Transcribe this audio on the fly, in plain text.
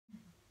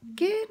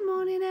Good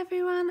morning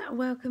everyone,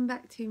 welcome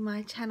back to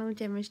my channel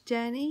Gemma's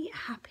Journey.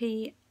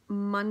 Happy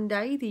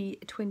Monday the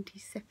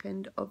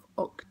 22nd of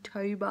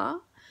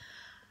October.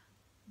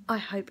 I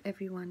hope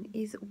everyone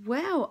is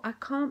well. I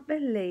can't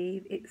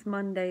believe it's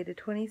Monday the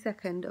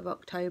 22nd of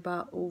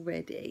October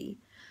already.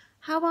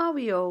 How are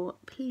we all?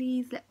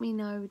 Please let me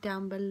know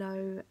down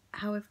below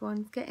how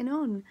everyone's getting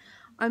on.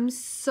 I'm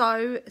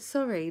so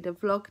sorry the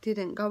vlog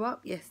didn't go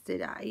up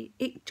yesterday.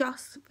 It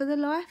just, for the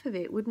life of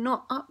it, would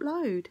not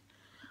upload.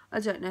 I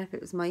don't know if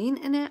it was my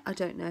internet, I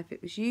don't know if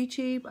it was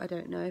YouTube, I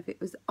don't know if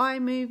it was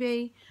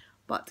iMovie,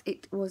 but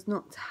it was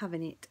not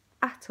having it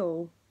at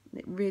all.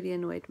 It really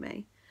annoyed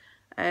me.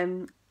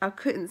 I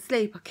couldn't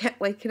sleep, I kept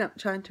waking up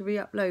trying to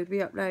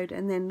re-upload,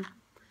 and then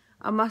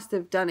I must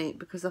have done it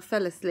because I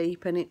fell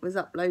asleep and it was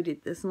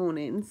uploaded this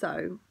morning,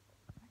 so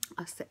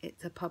I set it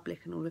to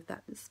public and all of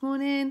that this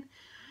morning.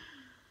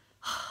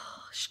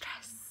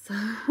 Stress.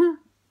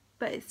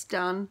 But it's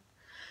done.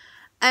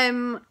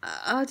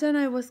 I don't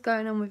know what's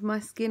going on with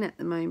my skin at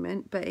the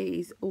moment, but it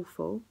is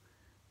awful.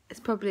 It's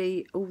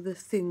probably all the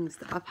sins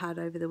that I've had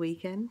over the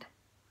weekend.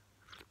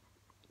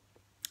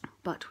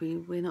 But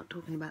we're not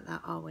talking about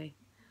that, are we?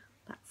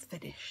 That's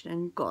finished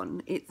and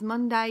gone. It's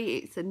Monday,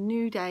 it's a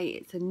new day,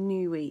 it's a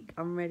new week.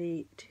 I'm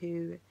ready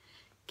to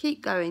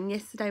keep going.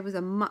 Yesterday was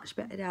a much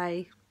better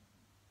day.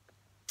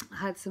 I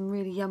had some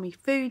really yummy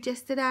food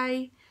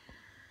yesterday.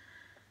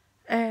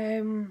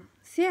 So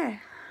yeah.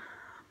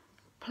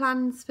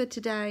 Plans for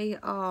today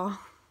are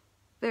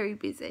very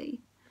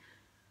busy.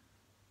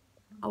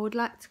 I would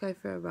like to go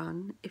for a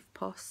run if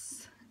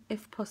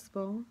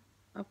possible.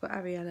 I've got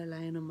Ariella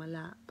laying on my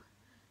lap.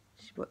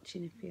 She's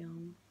watching a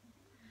film.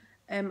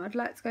 I'd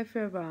like to go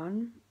for a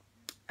run.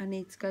 I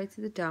need to go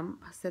to the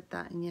dump. I said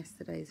that in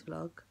yesterday's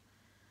vlog.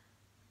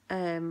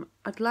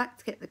 I'd like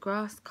to get the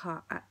grass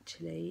cut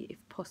actually, if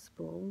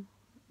possible.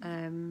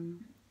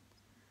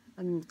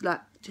 And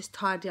like just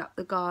tidy up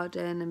the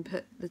garden and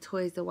put the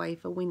toys away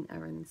for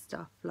winter and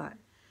stuff, like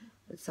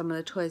some of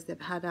the toys they've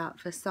had out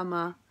for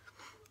summer.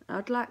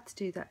 I'd like to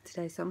do that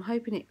today, so I'm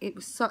hoping it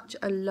was such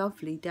a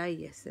lovely day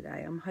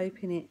yesterday. I'm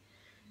hoping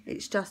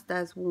it's just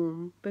as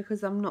warm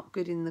because I'm not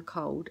good in the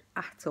cold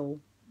at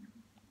all.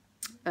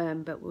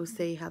 But we'll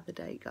see how the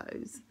day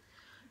goes.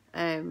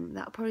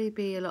 That'll probably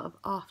be a lot of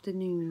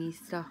afternoony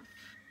stuff.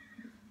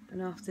 An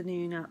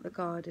afternoon out the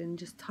garden,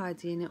 just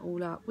tidying it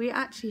all up. We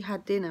actually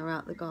had dinner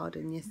out the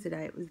garden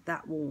yesterday. It was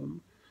that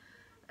warm,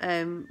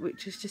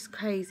 which was just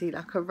crazy,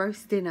 like a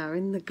roast dinner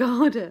in the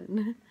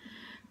garden.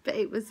 But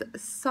it was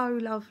so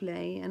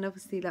lovely, and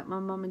obviously like my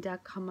mum and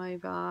dad come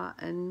over,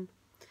 and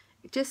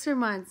it just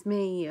reminds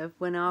me of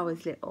when I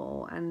was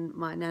little and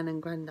my nan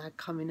and granddad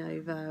coming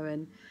over,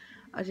 and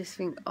I just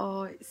think,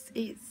 oh,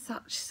 it's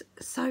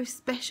so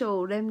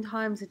special. Them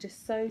times are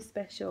just so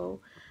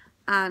special.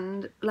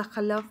 And like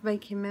I love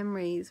making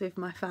memories with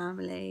my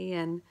family,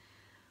 and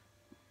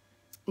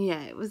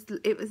yeah, it was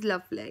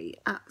lovely,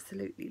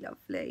 absolutely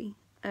lovely.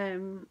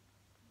 I'm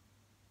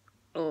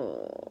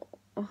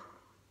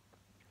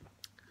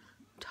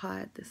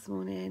tired this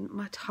morning.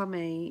 My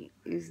tummy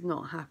is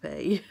not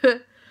happy.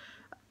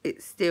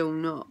 It's still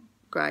not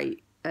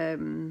great.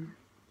 I'm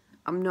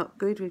not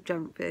good with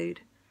junk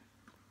food.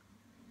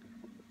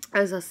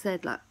 As I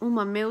said, like all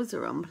my meals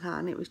are on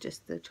plan. It was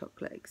just the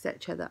chocolate,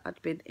 etc., that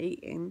I'd been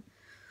eating.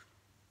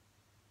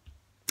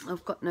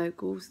 I've got no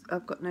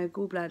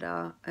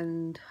gallbladder,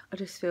 and I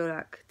just feel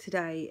like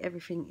today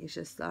everything is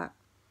just like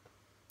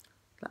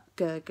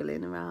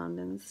gurgling around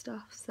and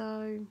stuff.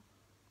 So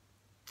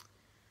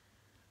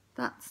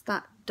that's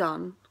that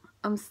done.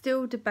 I'm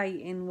still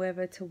debating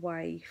whether to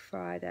weigh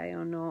Friday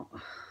or not.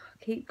 I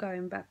keep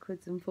going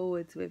backwards and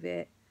forwards with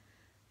it.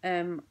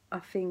 I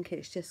think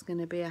it's just going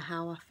to be a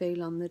how I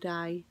feel on the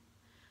day,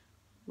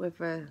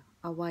 whether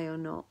I weigh or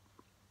not.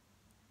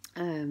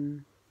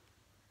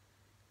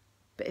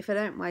 But if I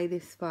don't weigh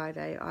this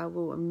Friday, I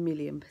will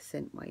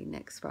 1,000,000% weigh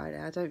next Friday.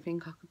 I don't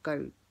think I could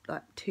go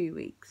like 2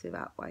 weeks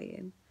without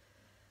weighing.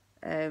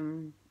 But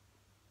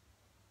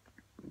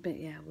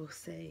yeah, we'll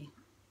see.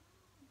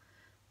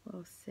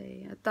 We'll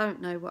see. I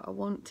don't know what I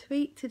want to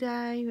eat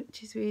today,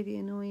 which is really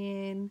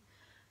annoying.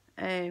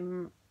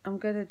 I'm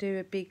going to do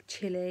a big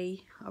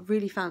chilli. I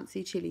really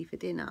fancy chilli for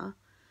dinner.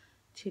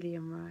 Chilli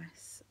and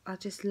rice. I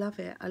just love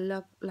it. I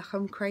love, like,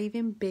 I'm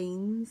craving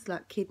beans,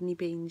 like kidney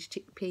beans,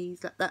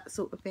 chickpeas, like that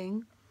sort of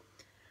thing.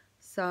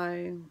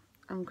 So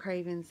I'm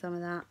craving some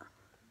of that.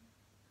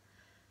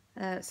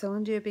 So I'm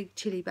going to do a big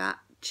chilli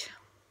batch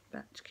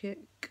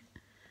cook.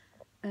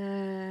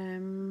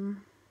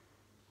 I'm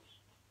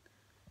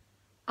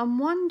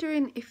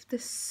wondering if the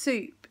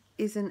soup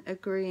isn't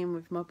agreeing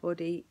with my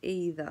body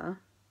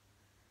either.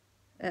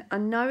 I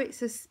know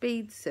it's a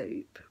speed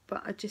soup,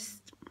 but I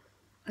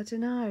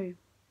don't know.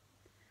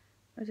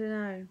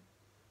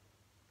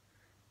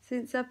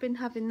 Since I've been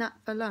having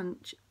that for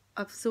lunch,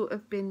 I've sort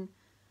of been,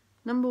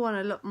 number one,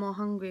 a lot more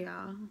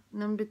hungrier.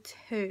 Number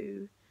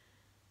two,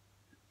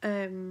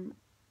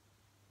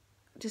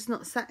 just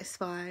not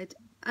satisfied.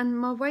 And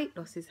my weight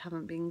losses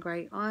haven't been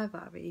great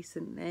either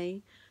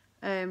recently.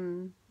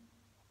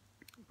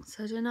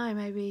 So I don't know,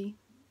 maybe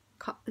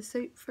cut the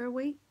soup for a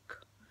week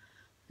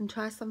and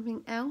try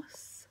something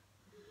else.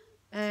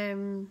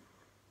 So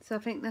I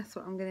think that's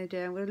what I'm going to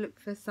do. I'm going to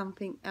look for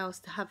something else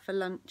to have for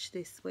lunch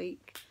this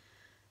week,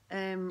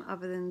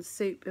 other than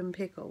soup and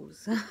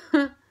pickles.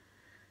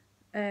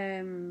 I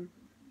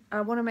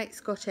want to make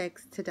Scotch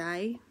eggs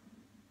today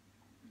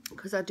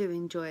because I do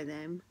enjoy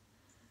them.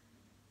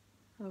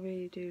 I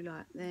really do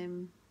like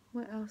them.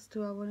 What else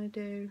do I want to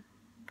do?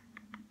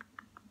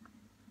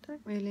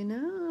 Don't really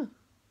know.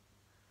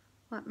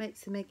 Might make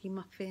some eggy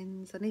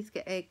muffins. I need to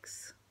get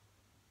eggs.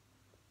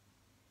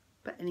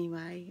 But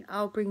anyway,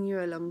 I'll bring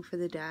you along for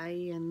the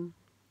day and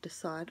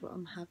decide what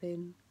I'm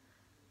having,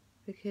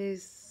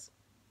 because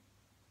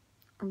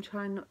I'm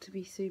trying not to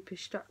be super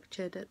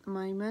structured at the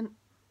moment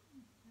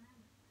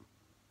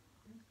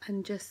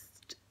and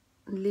just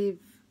live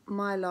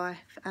my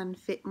life and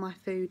fit my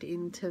food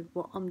into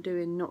what I'm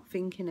doing, not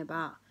thinking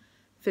about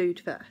food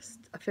first.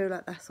 I feel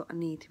like that's what I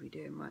need to be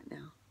doing right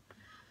now.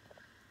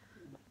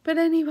 But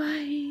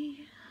anyway,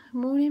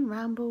 morning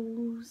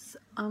rambles.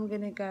 I'm going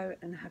to go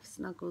and have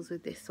snuggles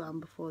with this one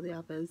before the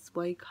others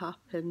wake up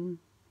and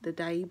the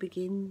day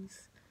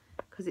begins,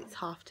 because it's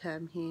half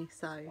term here.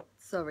 So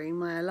sorry,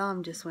 my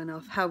alarm just went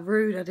off. How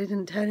rude, I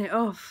didn't turn it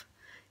off.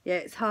 Yeah,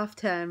 it's half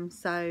term,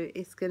 so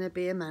it's going to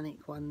be a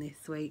manic one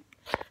this week.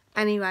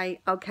 Anyway,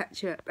 I'll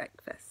catch you at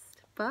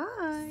breakfast.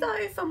 Bye.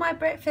 So for my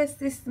breakfast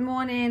this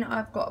morning,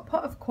 I've got a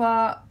pot of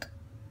quark,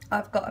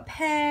 I've got a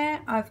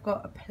pear, I've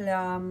got a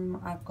plum,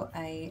 I've got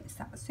a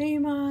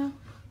satsuma,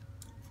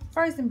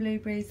 frozen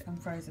blueberries and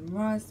frozen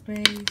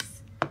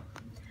raspberries.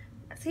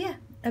 So yeah,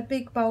 a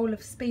big bowl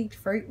of speed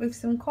fruit with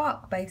some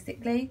quark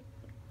basically.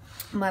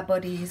 My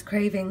body is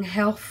craving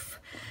health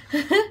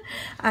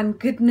and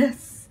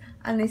goodness,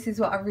 and this is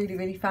what I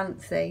really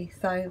fancy.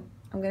 So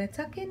I'm going to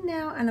tuck in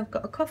now, and I've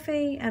got a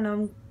coffee, and I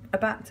was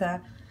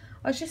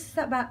just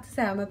about to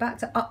say I'm about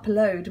to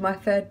upload my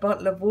 3rd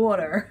bottle of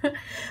water.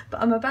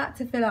 But I'm about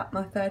to fill up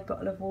my 3rd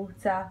bottle of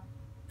water.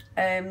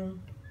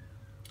 I'm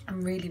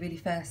really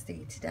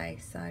thirsty today,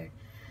 so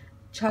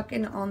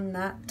chugging on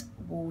that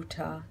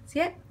water. So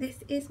yeah,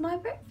 this is my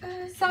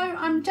breakfast. So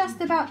I'm just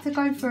about to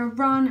go for a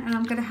run, and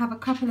I'm going to have a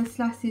couple of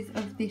slices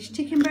of this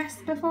chicken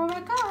breast before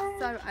I go.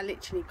 So I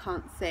literally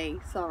can't see,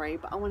 sorry,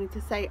 but I wanted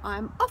to say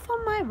I'm off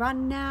on my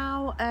run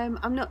now.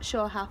 I'm not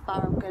sure how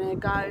far I'm going to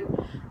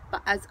go,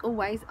 but as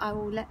always I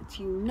will let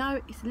you know.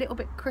 It's a little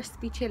bit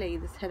crispy chilly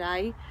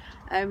today,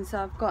 so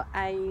I've got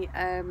my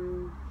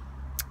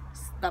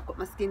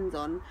skins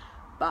on,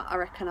 but I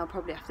reckon I'll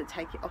probably have to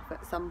take it off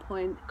at some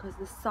point because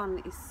the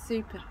sun is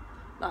super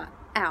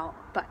out,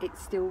 but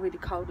it's still really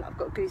cold. I've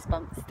got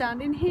goosebumps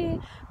standing here.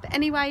 But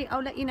anyway,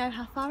 I'll let you know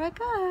how far I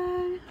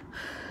go.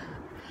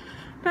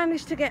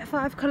 Managed to get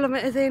 5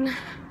 kilometres in.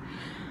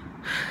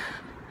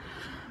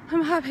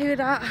 I'm happy with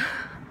that,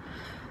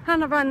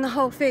 and I ran the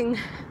whole thing,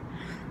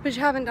 which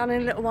I haven't done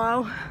in a little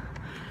while,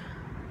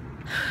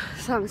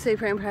 so I'm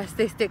super impressed.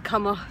 This did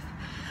come off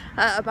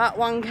at about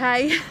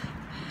 1k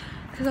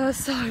because I was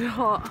so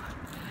hot.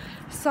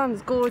 The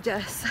sun's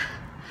gorgeous.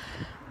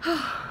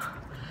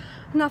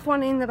 Enough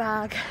one in the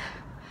bag.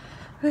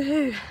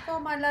 Woohoo. For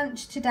my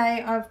lunch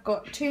today, I've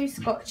got 2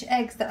 Scotch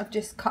eggs that I've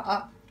just cut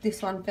up.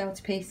 This one fell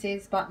to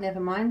pieces, but never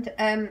mind.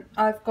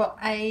 I've got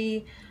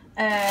a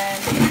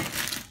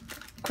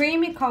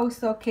creamy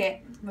coleslaw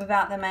kit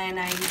without the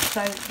mayonnaise.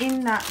 So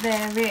in that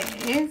there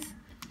is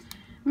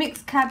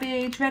mixed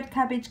cabbage, red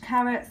cabbage,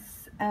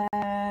 carrots.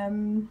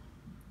 Yeah,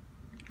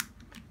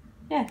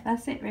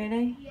 that's it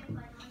really.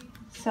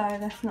 So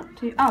that's not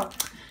too... Oh,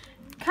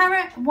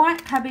 carrot,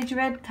 white cabbage,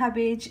 red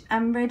cabbage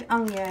and red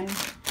onion.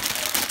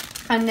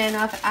 And then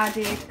I've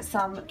added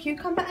some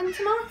cucumber and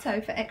tomato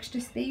for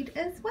extra speed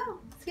as well.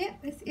 So yeah,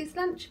 this is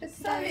lunch for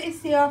today. So it's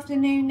the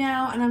afternoon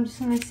now, and I'm just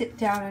going to sit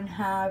down and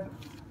have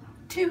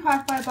 2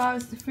 hi-fi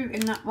bars, the fruit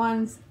and nut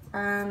ones,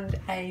 and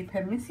a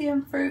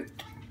Parmesan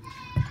fruit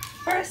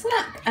for a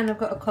snack. And I've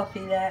got a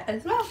coffee there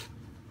as well.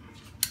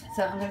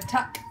 So I'm going to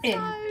tuck in.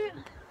 So,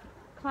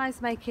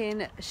 Kai's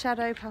making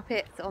shadow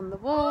puppets on the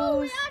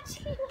walls.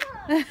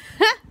 Oh,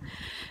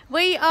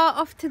 we are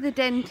off to the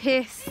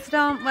dentist,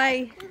 aren't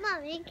we?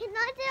 Mummy, can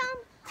I do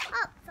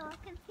up so I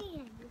can see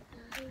you?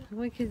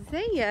 We can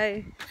see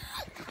you.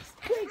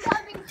 We're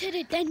going to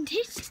the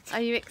dentist.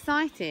 Are you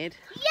excited?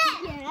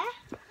 Yeah.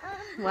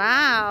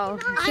 Wow,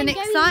 it's an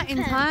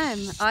exciting time.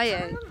 Are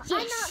you?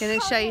 Yes. Going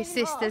to show your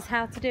sisters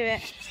how to do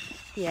it?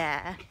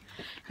 Yeah.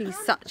 He's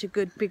such a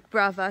good big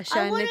brother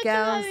showing the girls.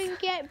 I want to go and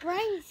get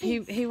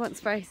braces. He wants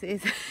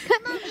braces.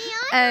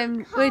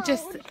 Mummy, we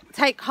just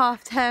take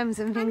half terms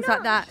and things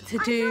like that to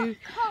do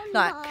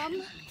like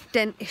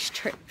dentist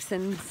trips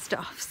and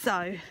stuff.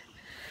 So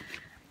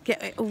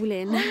get it all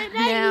in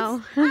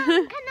now. Can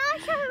I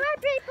show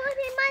red ribbon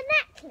in my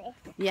necklace?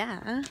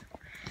 Yeah.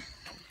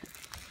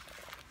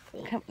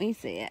 Can't we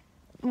see it?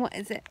 What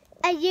is it?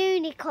 A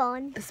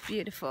unicorn. It's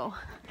beautiful.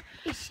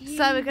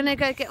 So we're going to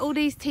go get all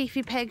these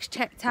teethy pegs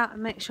checked out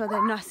and make sure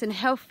they're nice and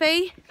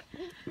healthy,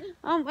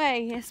 aren't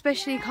we?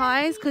 Especially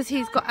Kai's, because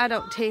he's got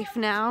adult teeth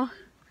now.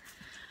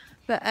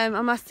 But I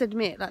must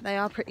admit, like, they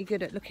are pretty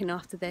good at looking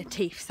after their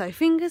teeth. So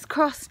fingers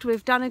crossed,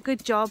 we've done a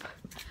good job.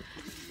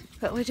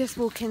 But we're just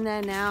walking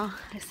there now.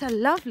 It's a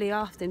lovely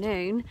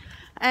afternoon.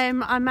 I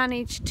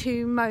managed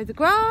to mow the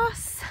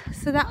grass,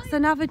 so that's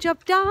another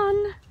job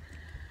done.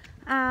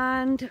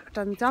 And I've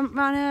done dump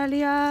run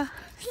earlier.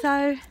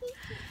 So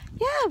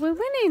yeah, we're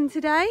winning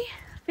today.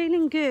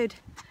 Feeling good.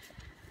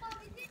 Mum,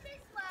 is it this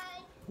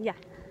way? Yeah.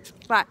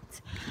 Right,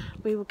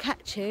 we will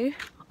catch you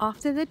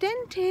after the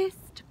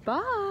dentist.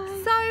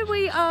 Bye. So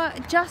we are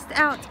just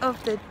out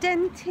of the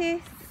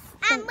dentist.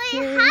 And Thank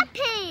we're you.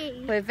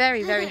 happy. We're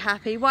very, very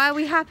happy. Why are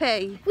we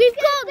happy? We've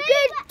got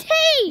good teeth.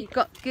 We've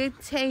got good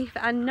teeth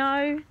and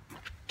no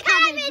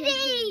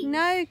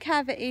Cavities.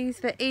 cavities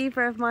for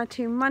either of my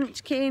two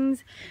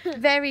munchkins.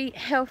 Very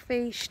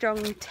healthy,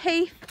 strong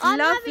teeth. I'm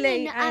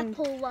Lovely having an and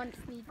apple once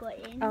we got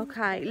in.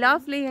 okay,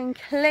 lovely and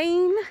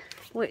clean,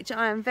 which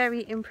I am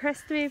very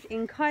impressed with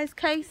in Kai's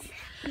case.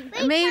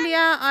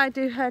 Amelia, I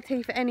do her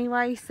teeth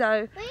anyway,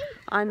 so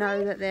I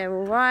know that they're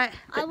all right.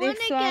 I But want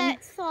this to one,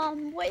 get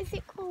some, what is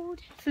it called?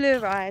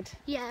 fluoride.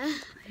 Yeah.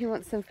 He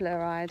wants some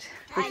fluoride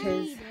I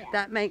because need it.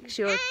 that makes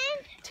your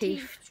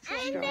teeth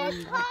And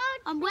strong.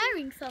 I'm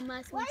wearing some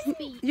as we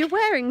speak. You're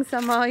wearing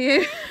some, are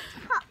you?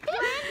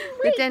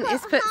 The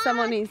dentist put some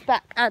on his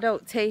back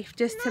adult teeth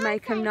just to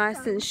make them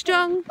nice and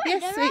strong.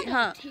 Yes,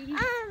 sweetheart.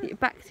 Your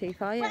back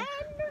teeth, are you?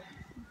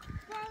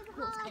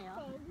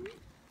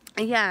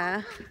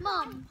 Yeah.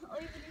 Mum,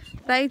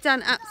 They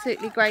done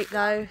absolutely great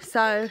though.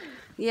 So,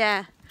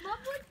 yeah. Mum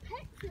was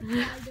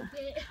petrified a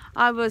bit.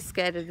 I was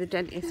scared of the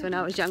dentist when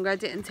I was younger. I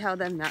didn't tell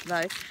them that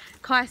though.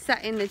 Kai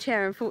sat in the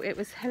chair and thought it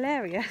was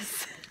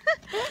hilarious.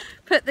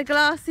 Put the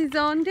glasses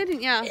on,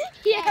 didn't you?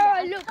 Yeah,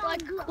 I look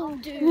like a cool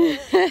dude.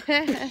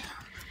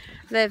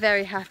 They're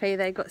very happy.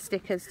 They got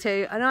stickers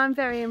too, and I'm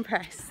very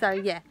impressed. So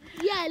yeah,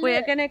 Yeah, look.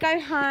 we're gonna go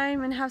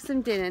home and have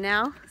some dinner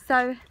now.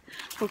 So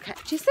we'll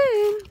catch you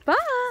soon. Bye.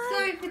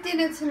 So for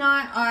dinner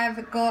tonight,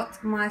 I've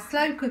got my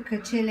slow cooker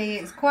chili.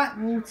 It's quite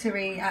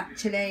watery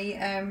actually.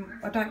 I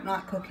don't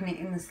like cooking it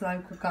in the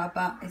slow cooker,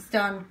 but it's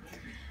done.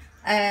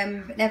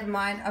 But never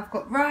mind. I've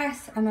got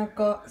rice and I've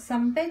got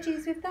some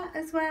veggies with that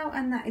as well,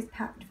 and that is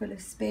packed full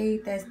of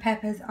speed. There's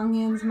peppers,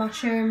 onions,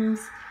 mushrooms,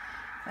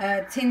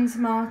 tin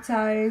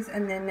tomatoes,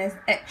 and then there's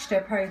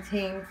extra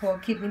protein for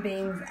kidney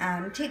beans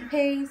and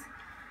chickpeas.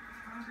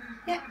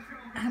 Yep,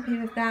 happy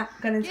with that.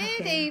 Gonna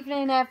Good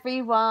evening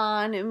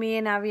everyone. Me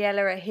and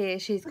Ariella are here.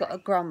 She's got a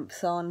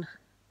grumps on.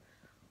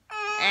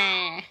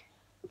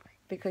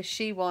 Because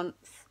she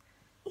wants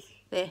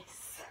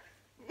this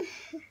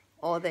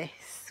or this.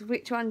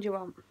 Which one do you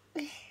want?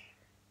 You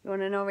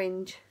want an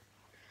orange?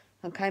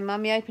 Okay,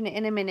 Mummy, open it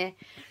in a minute.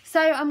 So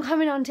I'm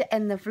coming on to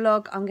end the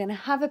vlog. I'm going to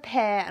have a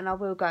pear and I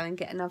will go and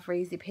get another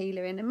easy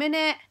peeler in a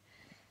minute.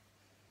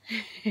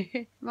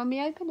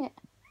 Mummy, open it.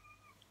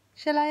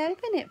 Shall I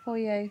open it for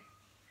you?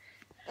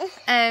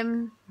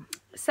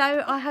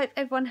 So I hope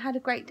everyone had a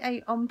great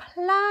day on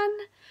plan.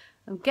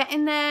 I'm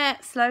getting there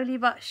slowly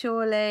but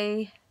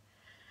surely.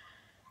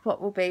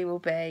 What will be will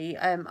be.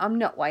 I'm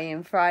not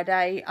weighing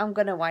Friday. I'm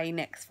going to weigh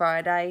next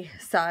Friday.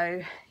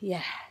 So,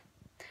 yeah.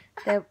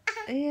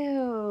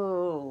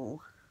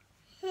 Ew.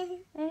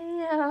 Ew.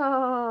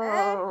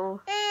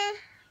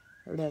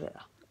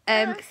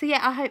 So yeah,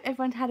 I hope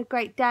everyone had a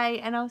great day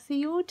and I'll see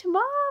you all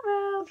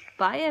tomorrow.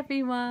 Bye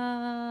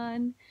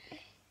everyone.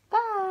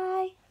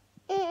 Bye.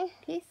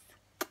 Kiss.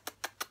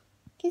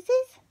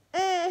 Kisses.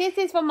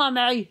 Kisses for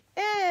Mummy.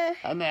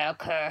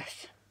 America.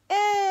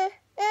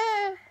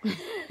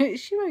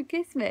 She won't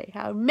kiss me.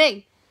 How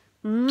me.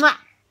 Mwah.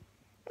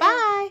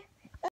 Bye.